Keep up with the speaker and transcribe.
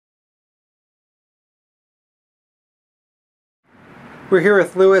We're here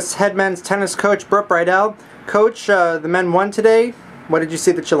with Lewis head men's tennis coach Brett Bridel. Coach, the men won today. What did you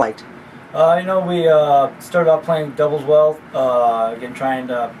see that you liked? We started off playing doubles well. Again, trying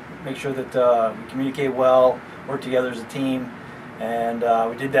to make sure that we communicate well, work together as a team, and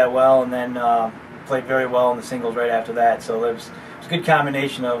we did that well. And then played very well in the singles right after that. So it was a good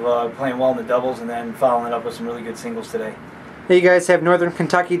combination of playing well in the doubles and then following it up with some really good singles today. You guys have Northern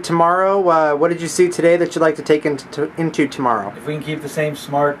Kentucky tomorrow. What did you see today that you'd like to take into tomorrow? If we can keep the same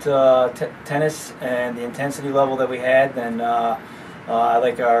smart tennis and the intensity level that we had, then I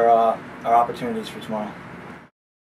like our opportunities for tomorrow.